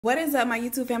What is up, my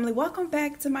YouTube family? Welcome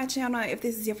back to my channel. If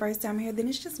this is your first time here, then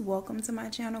it's just welcome to my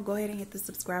channel. Go ahead and hit the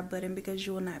subscribe button because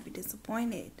you will not be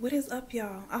disappointed. What is up,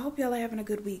 y'all? I hope y'all are having a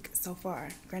good week so far.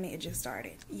 Granted, it just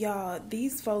started. Y'all,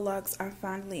 these faux locks are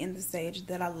finally in the stage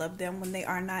that I love them when they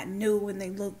are not new, when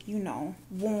they look, you know,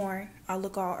 worn. I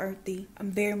look all earthy. I'm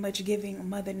very much giving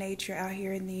Mother Nature out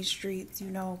here in these streets,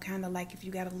 you know, kind of like if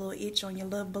you got a little itch on your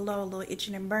love below, a little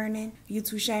itching and burning, you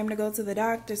too ashamed to go to the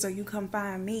doctor, so you come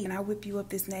find me and I whip you up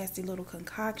this nasty little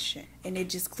concoction and it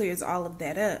just clears all of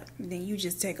that up. And then you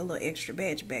just take a little extra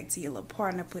batch back to your little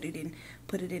partner, put it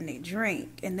in their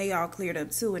drink, and they all cleared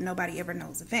up too, and nobody ever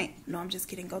knows a thing. No, I'm just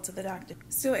kidding. Go to the doctor.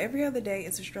 Still, every other day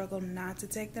it's a struggle not to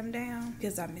take them down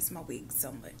because I miss my week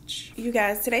so much. You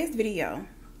guys, today's video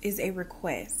is a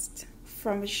request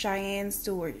from Cheyenne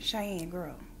Stewart. Cheyenne,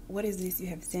 girl, what is this you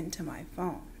have sent to my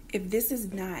phone? If this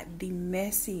is not the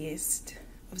messiest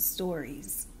of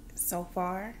stories so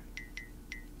far,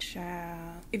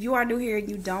 child. If you are new here and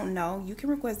you don't know, you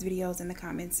can request videos in the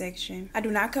comment section. I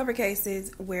do not cover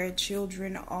cases where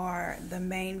children are the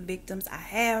main victims. I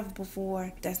have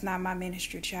before. That's not my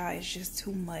ministry, child. It's just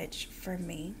too much for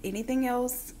me. Anything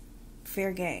else,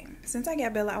 fair game. Since I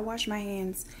got Bella, I wash my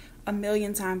hands a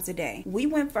million times a day. We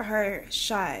went for her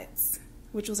shots,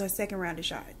 which was her second round of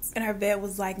shots, and her vet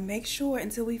was like, make sure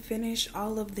until we finish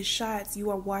all of the shots you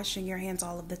are washing your hands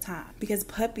all of the time, because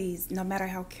puppies, no matter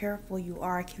how careful you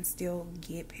are, can still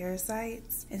get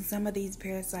parasites, and some of these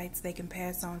parasites they can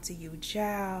pass on to you,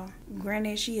 child.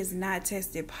 Granted, she is not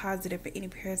tested positive for any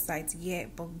parasites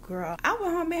yet, but girl, I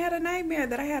went home and had a nightmare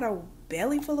that I had a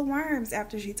belly full of worms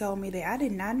after she told me that. I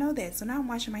did not know that, so now I'm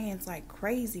washing my hands like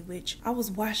crazy, which I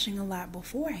was washing a lot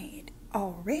beforehand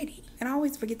already, and I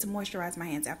always forget to moisturize my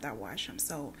hands after I wash them,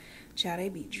 so child, they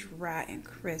be dry and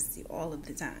crusty all of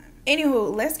the time.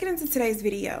 Anywho, let's get into today's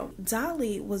video.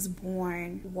 Dolly was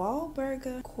born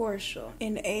Wahlberger Korschel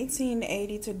in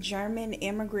 1880 to German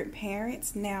immigrant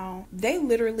parents. Now, they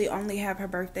literally only have her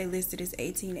birthday listed as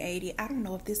 1880. I don't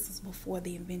know if this was before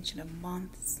the invention of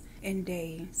months and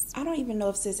days. I don't even know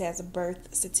if sis has a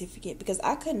birth certificate because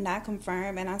I could not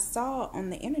confirm, and I saw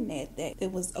on the internet that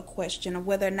it was a question of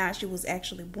whether or not she was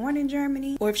actually born in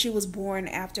Germany or if she was born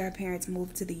after her parents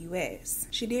moved to the US.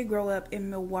 She did grow up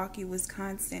in Milwaukee,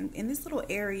 Wisconsin, in this little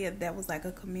area that was like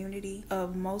a community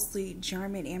of mostly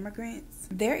German immigrants.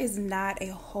 There is not a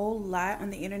whole lot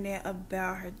on the internet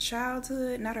about her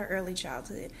childhood, not her early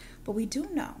childhood, but we do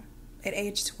know at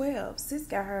age 12, sis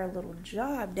got her a little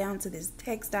job down to this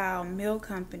textile mill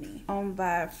company owned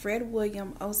by Fred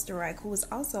William Osterreich, who was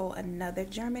also another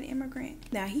German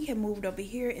immigrant. Now, he had moved over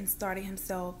here and started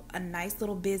himself a nice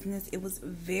little business. It was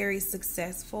very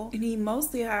successful, and he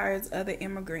mostly hires other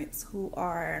immigrants who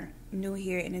are new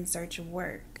here and in search of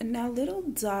work. And now little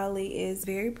Dolly is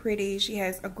very pretty. She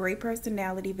has a great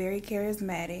personality, very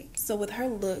charismatic. So with her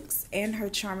looks and her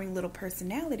charming little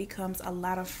personality comes a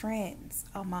lot of friends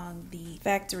among the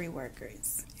factory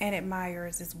workers and at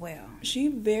Meyers as well. She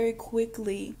very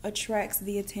quickly attracts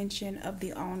the attention of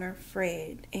the owner,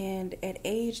 Fred, and at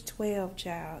age 12,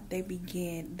 child, they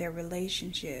begin their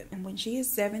relationship. And when she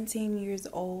is 17 years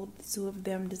old, the two of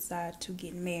them decide to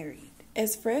get married.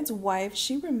 As Fred's wife,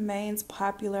 she remains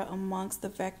popular amongst the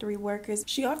factory workers.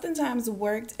 She oftentimes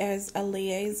worked as a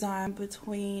liaison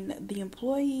between the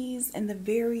employees and the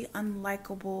very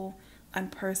unlikable,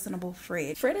 unpersonable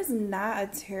Fred. Fred is not a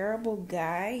terrible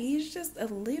guy. He's just a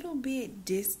little bit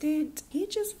distant. He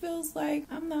just feels like,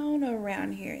 I'm the owner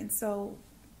around here, and so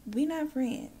we not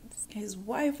friends. His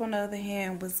wife, on the other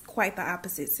hand, was quite the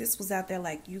opposite. Sis was out there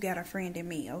like, you got a friend in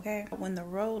me, okay? When the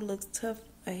road looks tough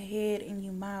ahead and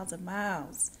you miles and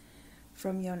miles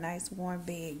from your nice warm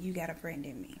bed, you got a friend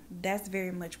in me. That's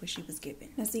very much what she was given.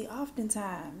 Now see,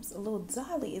 oftentimes little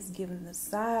Dolly is given the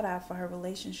side eye for her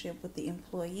relationship with the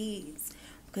employees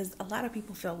because a lot of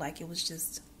people felt like it was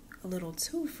just a little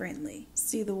too friendly.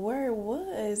 See, the word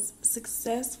was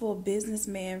successful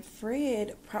businessman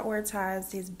Fred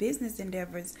prioritized his business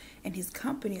endeavors and his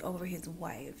company over his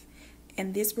wife.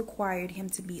 And this required him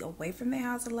to be away from the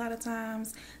house a lot of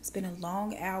times, spending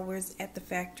long hours at the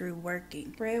factory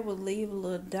working. Fred would leave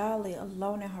little Dolly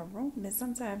alone in her room, and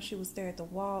sometimes she would stare at the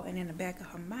wall, and in the back of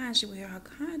her mind, she would hear her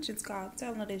conscience call,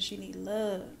 telling her that she needs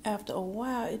love. After a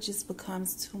while, it just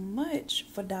becomes too much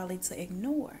for Dolly to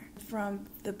ignore. From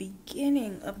the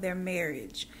beginning of their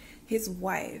marriage, his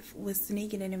wife was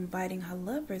sneaking and inviting her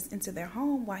lovers into their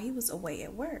home while he was away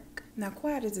at work. Now,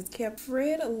 quiet as it's kept,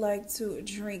 Fred liked to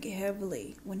drink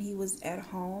heavily when he was at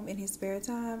home in his spare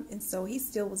time, and so he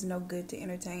still was no good to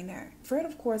entertain her. Fred,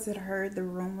 of course, had heard the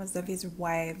rumors of his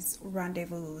wife's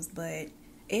rendezvous, but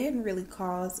it hadn't really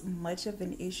caused much of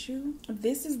an issue.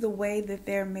 This is the way that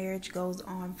their marriage goes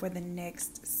on for the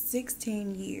next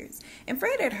 16 years. And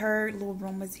Fred had heard little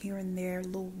rumors here and there,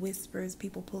 little whispers,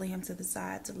 people pulling him to the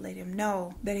side to let him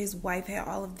know that his wife had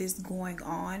all of this going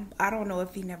on. I don't know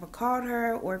if he never called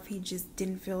her or if he just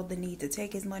didn't feel the need to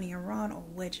take his money and run or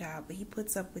what, child, but he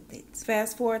puts up with it.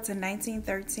 Fast forward to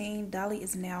 1913, Dolly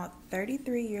is now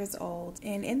 33 years old,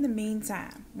 and in the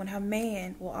meantime, when her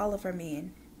man, well, all of her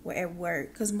men were at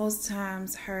work, because most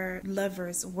times her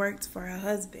lovers worked for her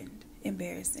husband.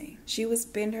 Embarrassing. She would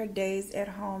spend her days at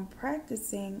home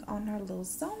practicing on her little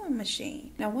sewing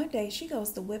machine. Now one day she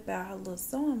goes to whip out her little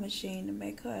sewing machine to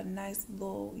make her a nice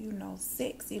little,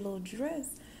 sexy little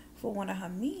dress for one of her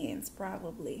men's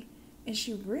probably. And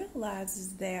she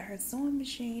realizes that her sewing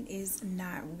machine is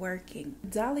not working.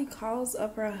 Dolly calls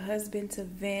up her husband to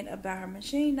vent about her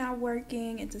machine not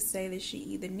working and to say that she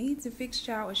either needs a fixed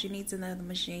job or she needs another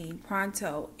machine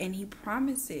pronto. And he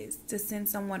promises to send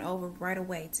someone over right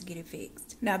away to get it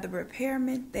fixed. Now the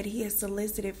repairman that he has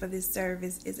solicited for this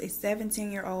service is a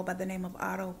 17-year-old by the name of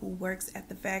Otto who works at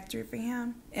the factory for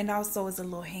him and also is a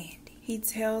little handy. He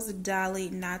tells Dolly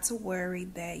not to worry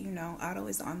that, Otto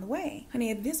is on the way.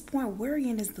 Honey, at this point,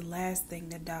 worrying is the last thing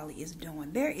that Dolly is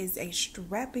doing. There is a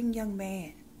strapping young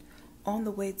man on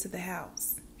the way to the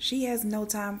house. She has no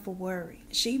time for worry.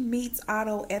 She meets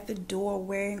Otto at the door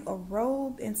wearing a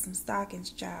robe and some stockings,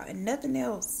 child, and nothing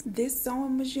else. This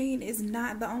sewing machine is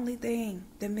not the only thing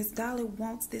that Miss Dolly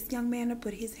wants this young man to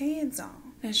put his hands on.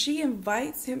 Now she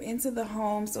invites him into the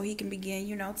home so he can begin,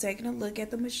 taking a look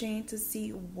at the machine to see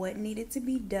what needed to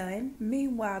be done.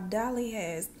 Meanwhile, Dolly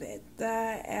has that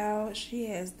thigh out, she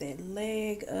has that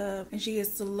leg up, and she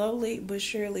is slowly but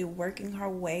surely working her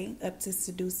way up to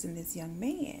seducing this young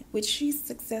man, which she's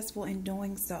successful in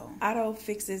doing so. Otto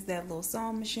fixes that little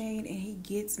sewing machine and he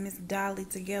gets Miss Dolly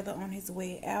together on his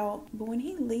way out. But when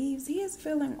he leaves, he is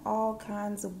feeling all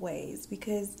kinds of ways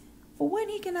because for one,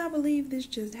 he cannot believe this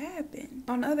just happened.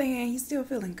 On the other hand, he's still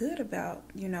feeling good about,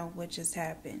 what just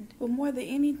happened. But more than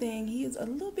anything, he is a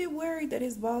little bit worried that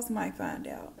his boss might find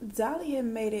out. Dolly had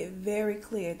made it very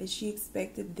clear that she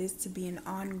expected this to be an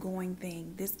ongoing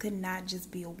thing. This could not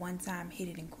just be a one-time hit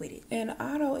it and quit it. And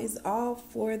Otto is all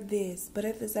for this, but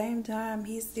at the same time,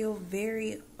 he's still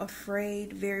very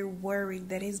afraid, very worried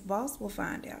that his boss will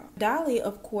find out. Dolly,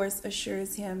 of course,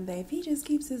 assures him that if he just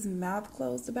keeps his mouth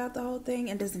closed about the whole thing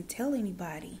and doesn't tell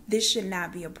anybody, this should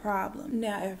not be a problem.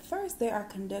 Now, at first, they are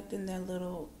conducting their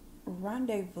little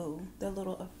rendezvous, their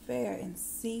little affair in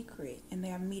secret, and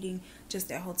they are meeting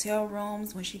just at hotel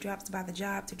rooms. When she drops by the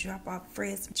job to drop off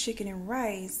Fred's chicken and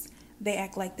rice, they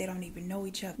act like they don't even know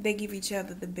each other. They give each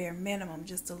other the bare minimum,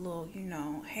 just a little,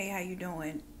 hey, how you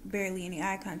doing? Barely any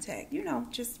eye contact,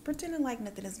 just pretending like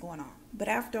nothing is going on. But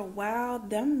after a while,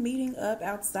 them meeting up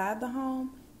outside the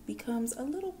home becomes a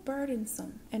little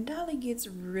burdensome, and Dolly gets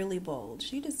really bold.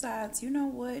 She decides,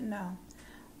 no,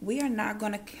 we are not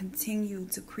going to continue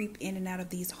to creep in and out of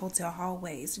these hotel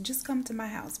hallways. Just come to my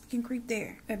house. We can creep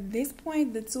there. At this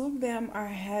point, the two of them are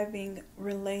having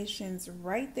relations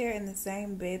right there in the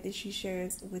same bed that she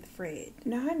shares with Fred.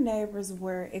 Now, her neighbors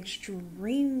were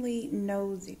extremely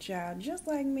nosy, child, just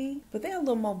like me. But they're a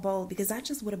little more bold because I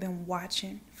just would have been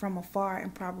watching from afar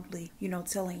and probably,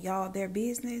 telling y'all their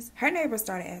business. Her neighbors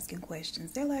started asking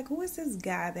questions. They're like, who is this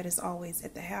guy that is always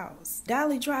at the house?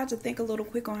 Dolly tried to think a little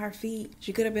quick on her feet.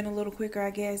 She could have been a little quicker,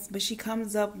 I guess, but she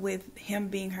comes up with him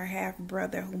being her half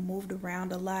brother who moved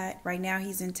around a lot. Right now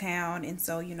he's in town, and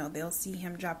so they'll see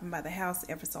him dropping by the house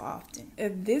ever so often.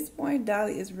 At this point,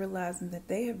 Dolly is realizing that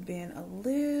they have been a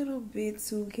little bit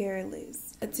too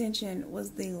careless. Attention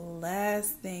was the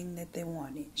last thing that they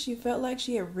wanted. She felt like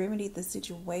she had remedied the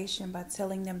situation by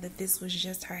telling them that this was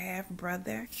just her half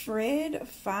brother. Fred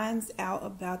finds out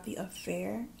about the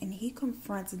affair and he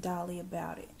confronts Dolly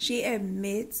about it. She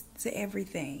admits to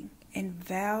everything and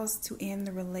vows to end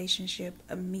the relationship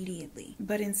immediately.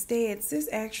 But instead, Sis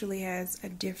actually has a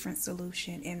different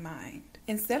solution in mind.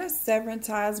 Instead of severing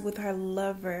ties with her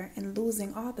lover and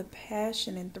losing all the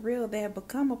passion and thrill that had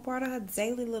become a part of her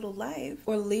daily little life,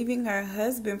 or leaving her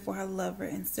husband for her lover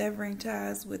and severing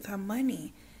ties with her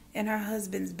money and her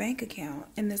husband's bank account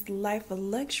and this life of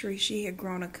luxury she had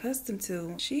grown accustomed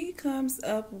to, she comes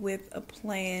up with a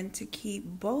plan to keep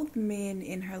both men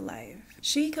in her life.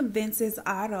 She convinces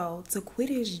Otto to quit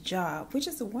his job, which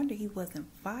is a wonder he wasn't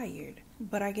fired,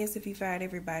 But I guess if he fired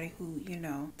everybody who, you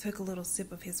know, took a little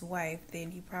sip of his wife,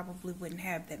 then he probably wouldn't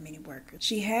have that many workers.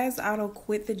 She has Otto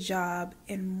quit the job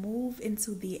and move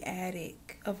into the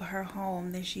attic of her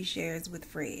home that she shares with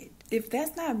Fred. If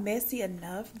that's not messy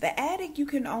enough, the attic you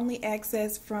can only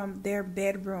access from their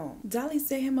bedroom. Dolly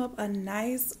set him up a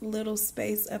nice little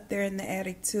space up there in the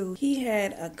attic too. He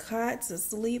had a cot to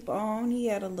sleep on. He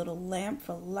had a little lamp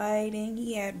for lighting.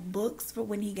 He had books for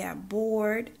when he got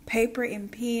bored, paper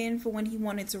and pen for when he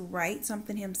wanted to write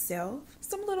something himself,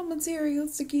 some little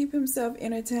materials to keep himself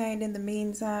entertained in the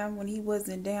meantime when he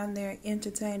wasn't down there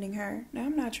entertaining her. Now,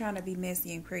 I'm not trying to be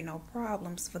messy and create no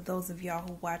problems for those of y'all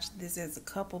who watch this as a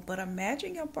couple, but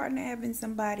imagine your partner having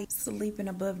somebody sleeping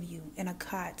above you in a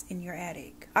cot in your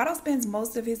attic. Otto spends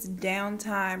most of his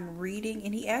downtime reading,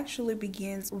 and he actually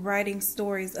begins writing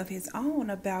stories of his own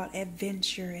about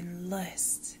adventure and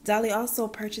lust. Dolly also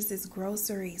purchases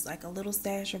groceries, like a little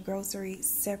stash of groceries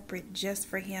separate just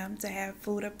for him to have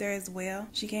food up there as well.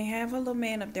 She can't have her little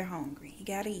man up there hungry. He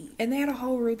gotta eat. And they had a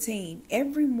whole routine.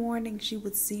 Every morning she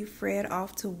would see Fred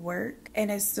off to work,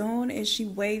 and as soon as she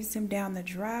waves him down the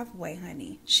driveway,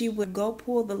 honey, she would go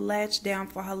pull the latch down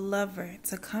for her lover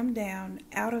to come down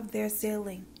out of their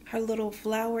ceiling, her little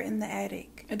flower in the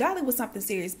attic. And Dolly was something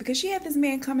serious because she had this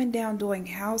man coming down doing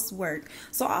housework.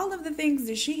 So all of the things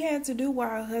that she had to do while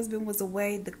her husband was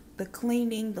away, the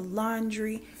cleaning, the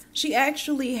laundry, she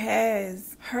actually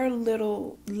has her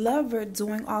little lover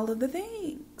doing all of the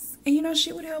things. And you know,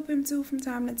 she would help him too from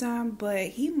time to time, but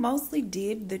he mostly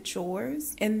did the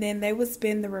chores. And then they would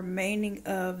spend the remaining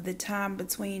of the time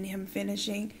between him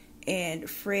finishing and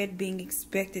Fred being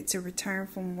expected to return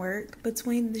from work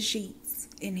between the sheets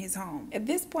in his home. At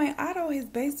this point, Otto has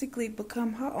basically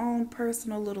become her own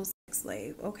personal little sex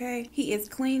slave, okay? He is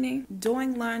cleaning,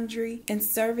 doing laundry, and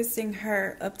servicing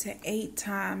her up to 8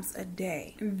 times a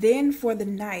day. Then for the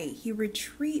night, he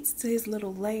retreats to his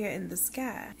little lair in the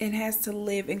sky and has to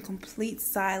live in complete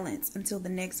silence until the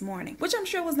next morning, which I'm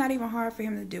sure was not even hard for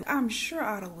him to do. I'm sure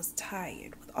Otto was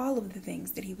tired with all of the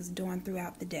things that he was doing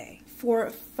throughout the day. For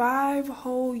 5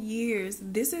 whole years,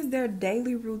 this is their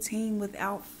daily routine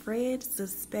without Fred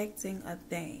suspecting a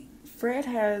thing. Fred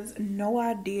has no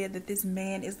idea that this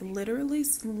man is literally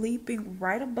sleeping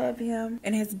right above him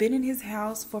and has been in his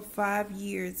house for 5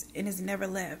 years and has never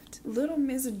left. Little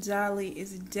Miss Dolly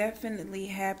is definitely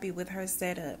happy with her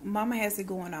setup. Mama has it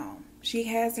going on. She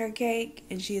has her cake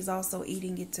and she is also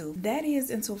eating it too. That is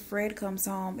until Fred comes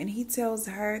home and he tells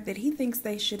her that he thinks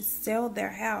they should sell their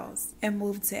house and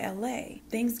move to LA.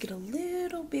 Things get a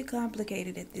little bit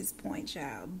complicated at this point,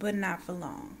 child, but not for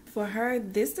long. For her,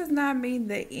 this does not mean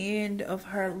the end of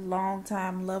her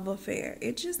long-time love affair.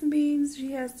 It just means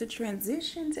she has to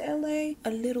transition to LA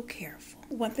a little careful.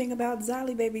 One thing about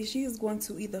Dolly, baby, she is going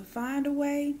to either find a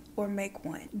way or make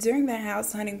one. During the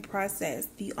house hunting process,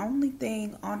 the only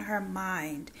thing on her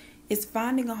mind is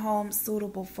finding a home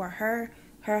suitable for her,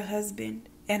 her husband,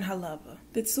 and her lover.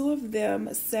 The two of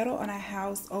them settle on a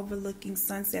house overlooking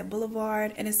Sunset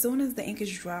Boulevard, and as soon as the ink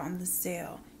is dry on the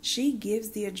sale, she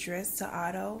gives the address to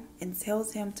Otto and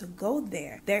tells him to go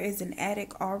there. There is an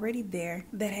attic already there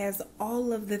that has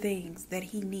all of the things that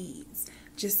he needs.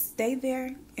 Just stay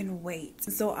there and wait.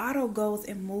 So Otto goes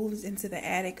and moves into the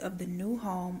attic of the new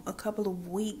home a couple of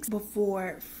weeks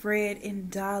before Fred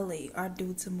and Dolly are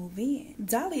due to move in.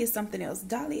 Dolly is something else.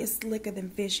 Dolly is slicker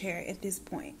than fish hair at this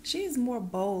point. She is more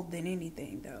bold than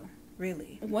anything though.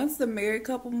 Really. Once the married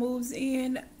couple moves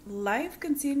in, life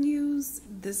continues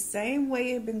the same way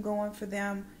it had been going for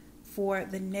them for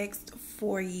the next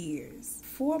 4 years.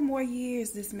 4 more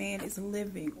years this man is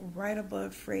living right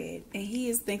above Fred, and he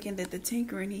is thinking that the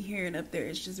tinkering he hearing up there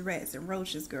is just rats and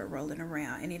roaches, girl, rolling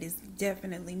around, and it is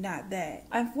definitely not that.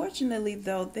 Unfortunately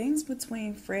though, things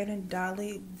between Fred and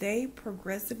Dolly, they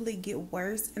progressively get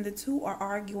worse, and the two are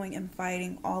arguing and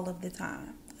fighting all of the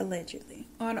time. Allegedly.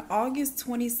 On August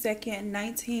 22nd,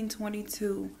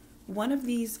 1922, one of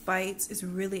these fights is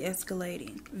really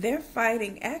escalating. Their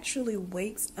fighting actually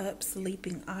wakes up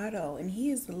sleeping Otto, and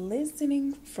he is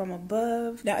listening from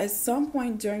above. Now, at some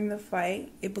point during the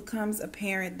fight, it becomes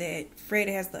apparent that Fred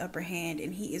has the upper hand,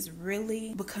 and he is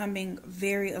really becoming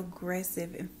very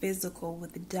aggressive and physical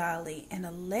with Dolly, and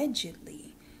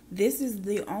allegedly, this is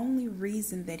the only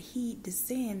reason that he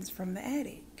descends from the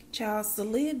attic. Child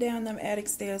slid down them attic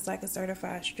stairs like a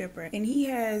certified stripper, and he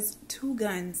has 2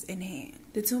 guns in hand.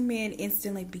 The 2 men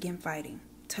instantly begin fighting,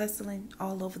 tussling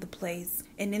all over the place,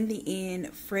 and in the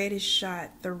end, Fred is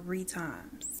shot 3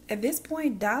 times. At this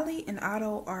point, Dolly and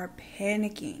Otto are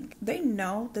panicking. They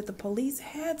know that the police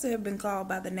had to have been called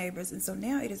by the neighbors, and so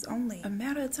now it is only a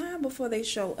matter of time before they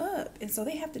show up, and so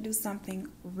they have to do something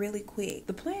really quick.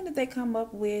 The plan that they come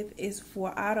up with is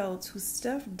for Otto to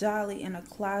stuff Dolly in a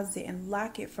closet and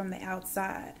lock it from the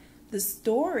outside. The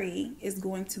story is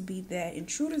going to be that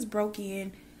intruders broke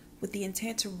in with the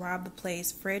intent to rob the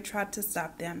place. Fred tried to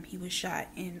stop them. He was shot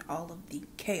in all of the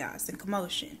chaos and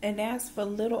commotion. And as for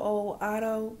little old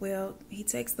Otto, well, he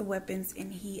takes the weapons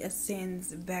and he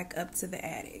ascends back up to the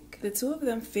attic. The two of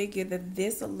them figure that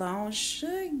this alone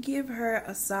should give her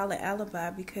a solid alibi,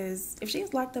 because if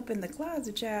she's locked up in the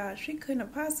closet, child, she couldn't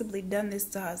have possibly done this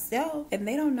to herself, and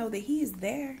they don't know that he is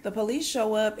there. The police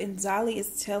show up and Dolly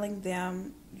is telling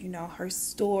them, you know, her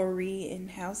story and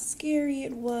how scary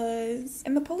it was.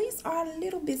 And the police are a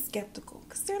little bit skeptical,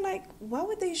 because they're like, why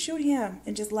would they shoot him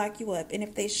and just lock you up? And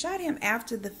if they shot him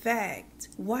after the fact,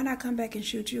 why not come back and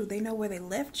shoot you? They know where they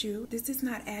left you. This is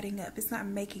not adding up. It's not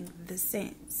making the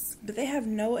sense. But they have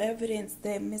no evidence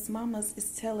that Miss Mamas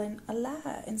is telling a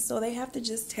lie, and so they have to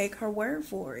just take her word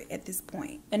for it at this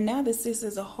point. And now that sis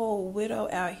is a whole widow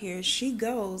out here, she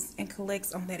goes and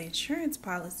collects on that insurance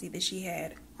policy that she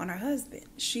had on her husband.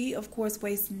 She, of course,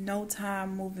 wastes no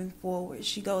time moving forward.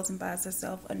 She goes and buys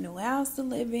herself a new house to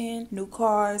live in, new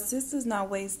cars. Sis does not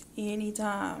waste any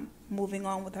time moving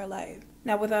on with her life.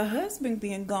 Now, with her husband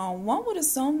being gone, one would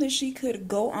assume that she could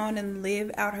go on and live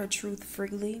out her truth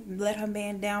freely, let her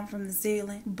man down from the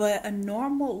ceiling. But a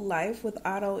normal life with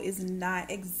Otto is not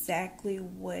exactly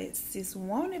what sis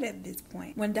wanted at this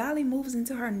point. When Dolly moves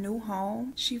into her new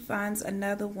home, she finds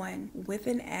another one with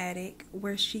an attic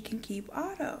where she can keep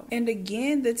Otto. And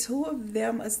again, the two of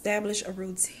them establish a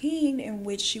routine in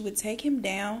which she would take him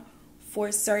down for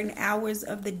certain hours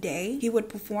of the day. He would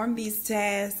perform these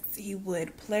tasks, he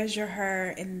would pleasure her,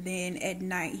 and then at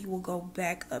night he will go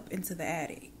back up into the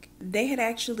attic. They had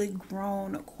actually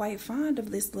grown quite fond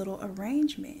of this little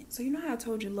arrangement. So you know how I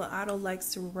told you little Otto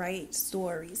likes to write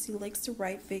stories. He likes to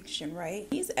write fiction, right?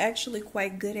 He's actually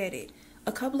quite good at it.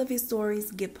 A couple of his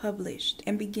stories get published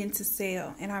and begin to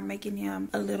sell and are making him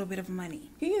a little bit of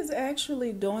money. He is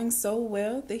actually doing so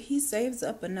well that he saves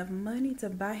up enough money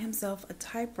to buy himself a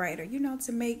typewriter, you know,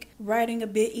 to make writing a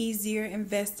bit easier,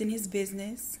 invest in his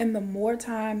business. And the more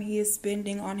time he is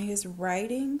spending on his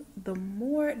writing, the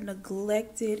more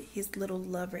neglected his little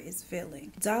lover is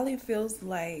feeling. Dolly feels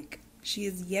like she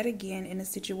is yet again in a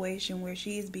situation where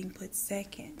she is being put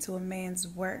second to a man's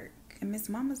work. And Miss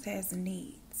Mamas has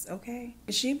needs. Okay,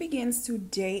 she begins to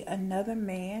date another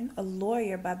man, a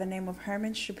lawyer by the name of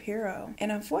Herman Shapiro.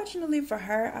 And unfortunately for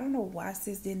her, I don't know why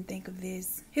sis didn't think of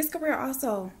this, his career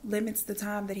also limits the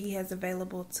time that he has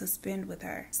available to spend with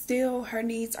her. Still, her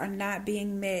needs are not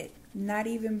being met, not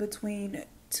even between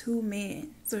two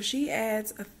men. So she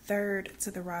adds a third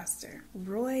to the roster,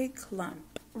 Roy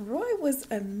Clump. Roy was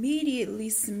immediately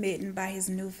smitten by his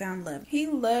newfound love. He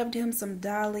loved him some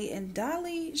Dolly, and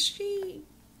Dolly, she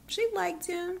liked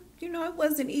him. You know, it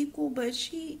wasn't equal, but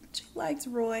she liked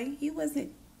Roy. He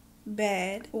wasn't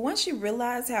bad. But once she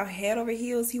realized how head over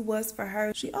heels he was for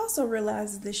her, she also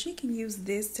realizes that she can use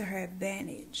this to her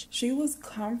advantage. She was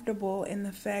comfortable in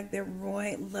the fact that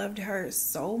Roy loved her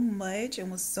so much and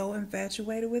was so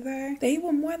infatuated with her that he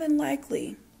would more than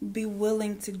likely be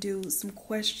willing to do some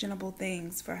questionable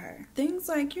things for her. Things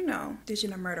like, you know,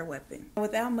 dishing a murder weapon.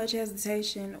 Without much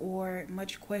hesitation or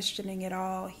much questioning at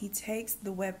all, he takes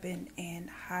the weapon and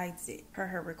hides it per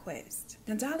her request.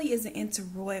 Now, Dolly isn't into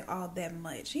Roy all that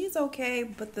much. He's okay,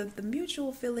 but the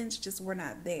mutual feelings just were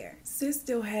not there. Sis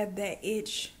still had that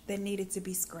itch that needed to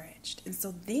be scratched. And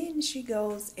so then she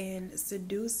goes and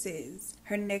seduces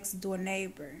her next door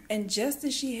neighbor. And just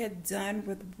as she had done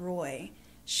with Roy,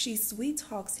 she sweet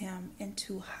talks him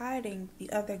into hiding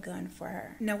the other gun for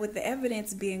her. Now, with the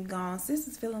evidence being gone, sis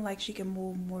is feeling like she can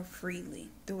move more freely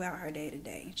throughout her day to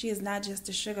day. She is not just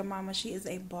a sugar mama, she is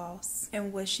a boss.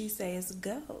 And what she says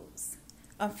goes.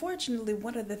 Unfortunately,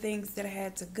 one of the things that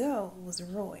had to go was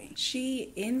Roy.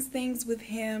 She ends things with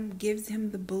him, gives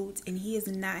him the boot, and he is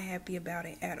not happy about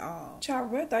it at all.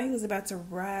 Child, Roy thought he was about to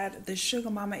ride the Sugar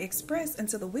Mama Express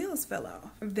until the wheels fell off.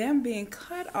 Them being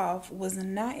cut off was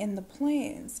not in the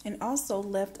plans, and also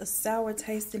left a sour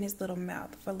taste in his little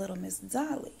mouth for little Miss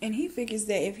Dolly. And he figures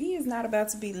that if he is not about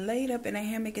to be laid up in a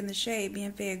hammock in the shade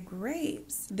being fed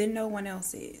grapes, then no one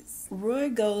else is. Roy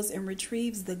goes and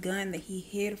retrieves the gun that he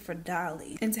hid for Dolly.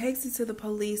 Dolly and takes it to the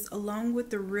police along with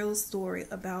the real story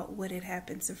about what had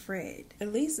happened to Fred.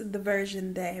 At least the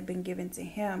version that had been given to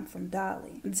him from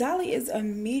Dolly. Dolly is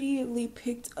immediately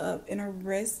picked up and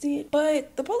arrested,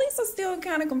 but the police are still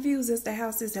kind of confused as to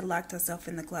how sis had locked herself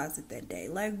in the closet that day.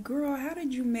 Like, girl, how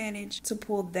did you manage to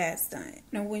pull that stunt?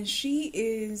 Now, when she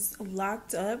is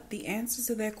locked up, the answer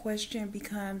to that question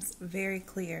becomes very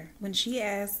clear. When she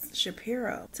asks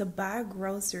Shapiro to buy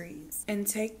groceries and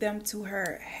take them to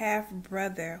her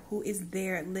half-brother who is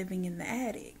there living in the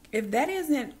attic. If that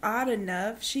isn't odd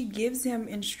enough, she gives him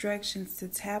instructions to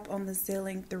tap on the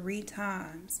ceiling 3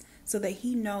 times so that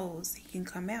he knows he can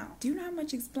come out. Do you know how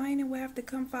much explaining will have to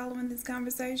come following this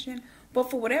conversation? But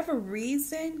for whatever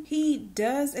reason, he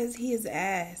does as he is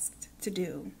asked to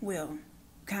do. Well,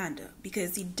 kinda,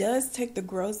 because he does take the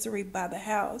grocery by the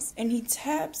house and he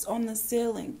taps on the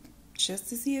ceiling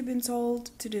just as he had been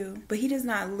told to do. But he does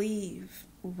not leave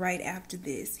right after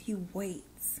this. He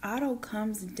waits. Otto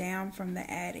comes down from the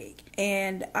attic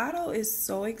and Otto is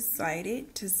so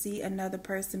excited to see another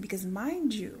person because,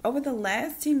 mind you, over the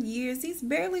last 10 years he's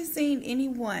barely seen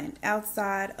anyone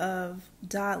outside of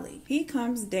Dolly. He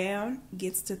comes down,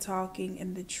 gets to talking,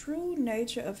 and the true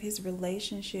nature of his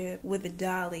relationship with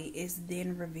Dolly is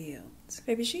then revealed.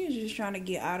 Baby, she is just trying to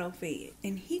get Otto fed,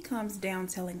 and he comes down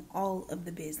telling all of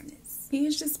the business. He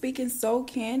is just speaking so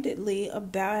candidly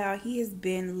about how he has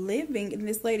been living in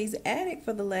this lady's attic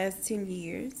for the last 10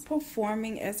 years,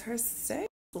 performing as her sex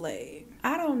slave.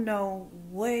 I don't know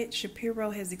what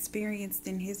Shapiro has experienced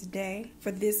in his day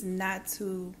for this not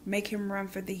to make him run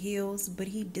for the hills, but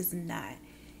he does not.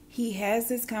 He has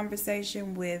this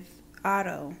conversation with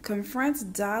Otto, confronts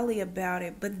Dolly about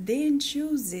it, but then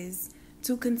chooses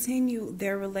to continue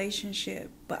their relationship,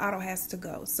 but Otto has to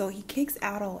go. So he kicks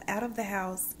Otto out of the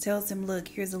house, tells him, look,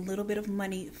 here's a little bit of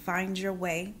money, find your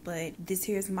way, but this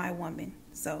here's my woman,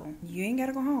 so you ain't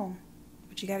gotta go home,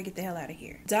 but you gotta get the hell out of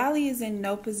here. Dolly is in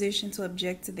no position to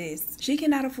object to this. She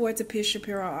cannot afford to piss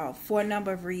Shapiro off for a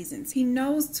number of reasons. He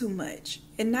knows too much.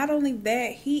 And not only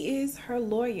that, he is her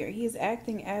lawyer. He is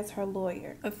acting as her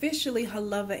lawyer. Officially her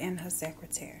lover and her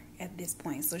secretary at this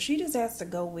point. So she just has to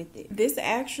go with it. This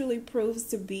actually proves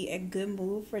to be a good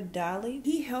move for Dolly.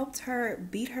 He helped her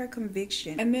beat her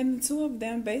conviction. And then the two of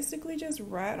them basically just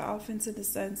ride off into the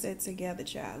sunset together,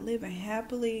 child. Living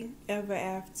happily ever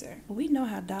after. We know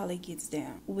how Dolly gets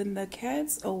down. When the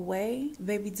cat's away,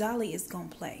 baby Dolly is gonna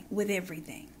play with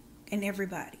everything and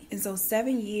everybody. And so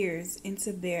 7 years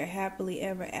into their happily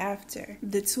ever after,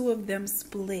 the two of them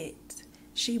split.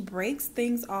 She breaks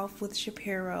things off with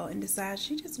Shapiro and decides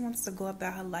she just wants to go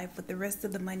about her life with the rest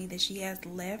of the money that she has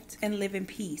left and live in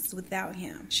peace without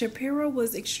him. Shapiro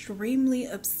was extremely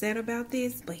upset about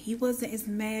this, but he wasn't as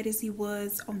mad as he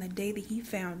was on the day that he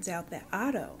found out that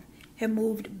Otto had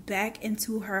moved back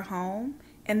into her home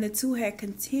and the two had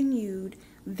continued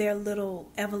their little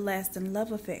everlasting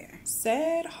love affair.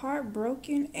 Sad,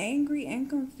 heartbroken, angry, and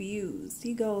confused,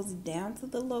 he goes down to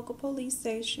the local police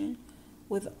station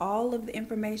with all of the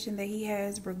information that he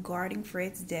has regarding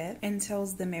Fred's death and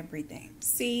tells them everything.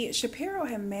 See, Shapiro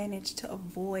had managed to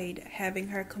avoid having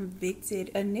her convicted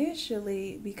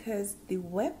initially because the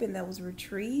weapon that was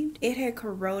retrieved, it had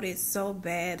corroded so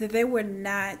bad that they were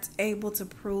not able to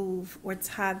prove or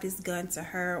tie this gun to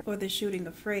her or the shooting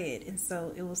of Fred, and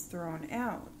so it was thrown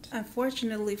out.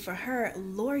 Unfortunately for her,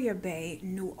 Lawyer Bay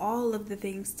knew all of the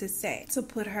things to say to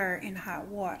put her in hot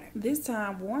water. This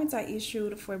time, warrants are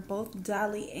issued for both Dolly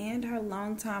and her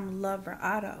longtime lover,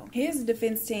 Otto. His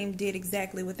defense team did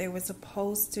exactly what they were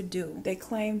supposed to do. They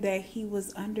claimed that he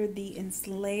was under the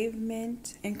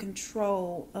enslavement and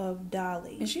control of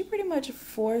Dolly. And she pretty much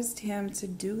forced him to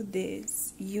do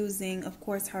this using, of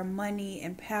course, her money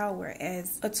and power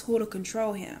as a tool to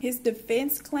control him. His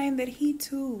defense claimed that he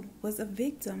too was a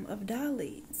victim of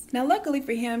Dolly's. Now, luckily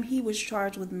for him, he was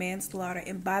charged with manslaughter,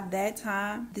 and by that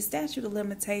time, the statute of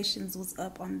limitations was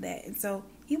up on that, and so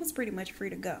he was pretty much free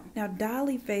to go. Now,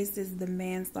 Dolly faces the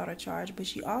manslaughter charge, but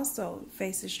she also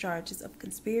faces charges of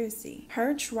conspiracy.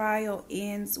 Her trial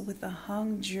ends with a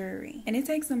hung jury, and it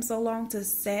takes them so long to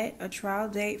set a trial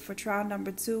date for trial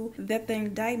number 2 that the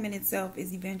indictment itself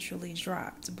is eventually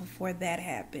dropped before that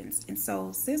happens. And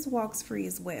so Sis walks free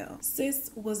as well.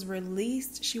 Sis was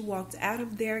released. She walked out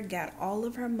of there, got all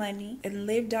of her money, and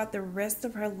lived out the rest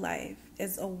of her life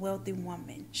as a wealthy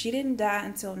woman. She didn't die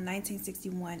until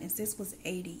 1961, and Sis was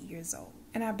 80 years old.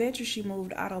 And I bet you she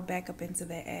moved Otto back up into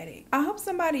that attic. I hope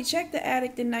somebody checked the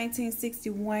attic in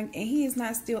 1961 and he is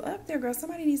not still up there, girl.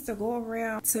 Somebody needs to go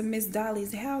around to Miss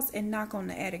Dolly's house and knock on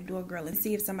the attic door, girl, and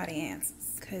see if somebody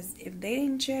answers. Because if they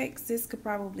didn't check, sis could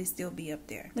probably still be up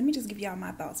there. Let me just give y'all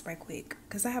my thoughts right quick,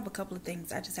 because I have a couple of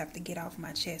things I just have to get off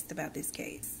my chest about this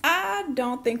case. I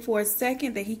don't think for a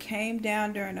second that he came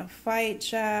down during a fight,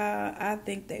 child. I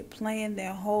think they planned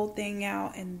their whole thing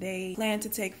out and they planned to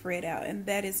take Fred out, and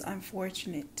that is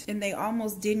unfortunate. And they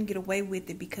almost didn't get away with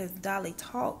it because Dolly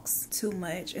talks too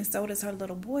much, and so does her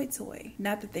little boy toy.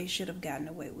 Not that they should have gotten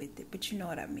away with it, but you know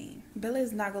what I mean. Bella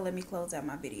is not gonna let me close out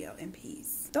my video in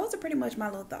peace. Those are pretty much my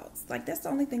little thoughts. Like, that's the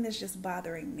only thing that's just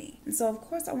bothering me. And so of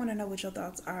course I want to know what your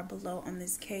thoughts are below on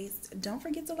this case. Don't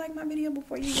forget to like my video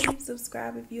before you leave.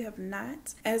 Subscribe if you have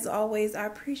not. As always, I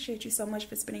appreciate you so much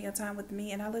for spending your time with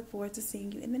me, and I look forward to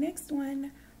seeing you in the next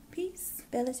one. Peace.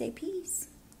 Bella say peace.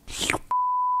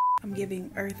 I'm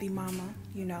giving earthy mama,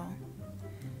 you know.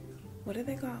 What do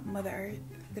they call Mother Earth?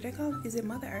 Do they call, is it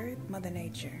Mother Earth? Mother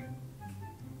Nature.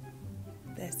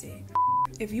 That's it.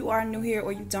 If you are new here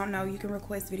or you don't know, you can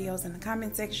request videos in the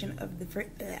comment section of the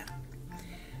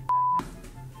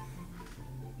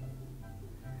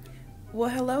Well,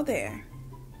 hello there.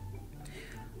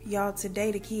 Y'all,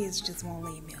 today the kids just won't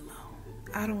leave me alone.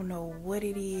 I don't know what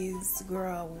it is,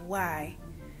 girl, why.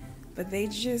 But they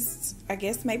just, I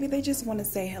guess maybe they just want to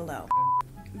say hello.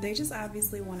 They just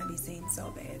obviously want to be seen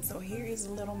so bad. So here is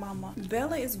little mama.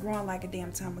 Bella is growing like a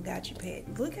damn Tamagotchi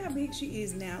pet. Look how big she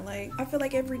is now. Like, I feel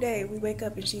like every day we wake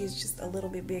up and she is just a little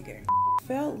bit bigger.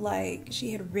 Felt like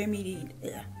she had remedied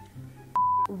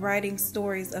writing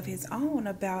stories of his own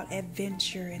about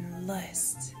adventure and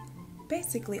lust.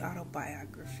 Basically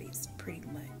autobiographies, pretty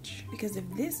much. Because if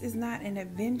this is not an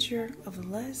adventure of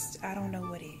lust, I don't know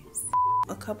what is.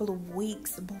 A couple of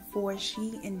weeks before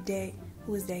she and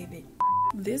who is David?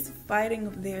 This fighting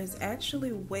of theirs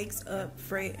actually wakes up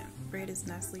Fred. Fred is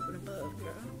not sleeping above,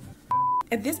 girl.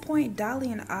 At this point,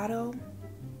 Dolly and Otto,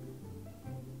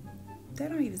 they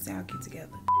don't even sound cute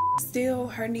together. Still,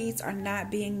 her needs are not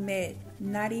being met,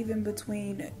 not even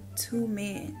between two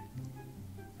men.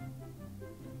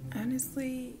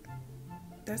 Honestly,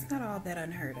 that's not all that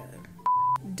unheard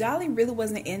of. Dolly really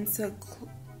wasn't into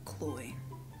Chloe.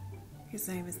 His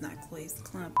name is not Chloe, it's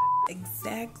Clump.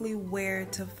 Exactly where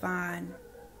to find.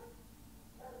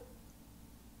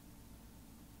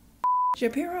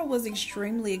 Shapiro was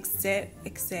extremely upset.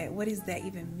 What does that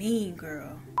even mean,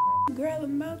 girl? Girl,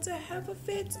 I'm about to have a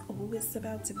fit. Oh, it's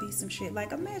about to be some shit.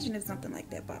 Like, imagine if something like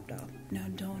that popped off. Now,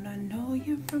 don't I know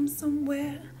you from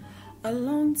somewhere a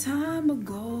long time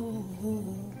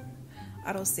ago?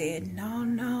 Otto said,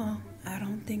 no, I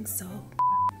don't think so.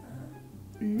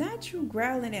 Not you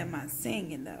growling at my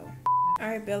singing, though. All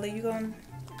right, Bella, you gonna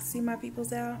see my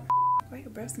peoples out? Why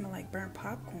your breath smell like burnt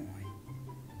popcorn?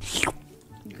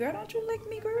 Girl, don't you lick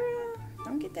me, girl.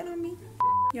 Don't get that on me.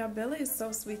 Y'all, Bella is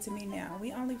so sweet to me now.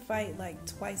 We only fight like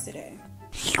twice a day.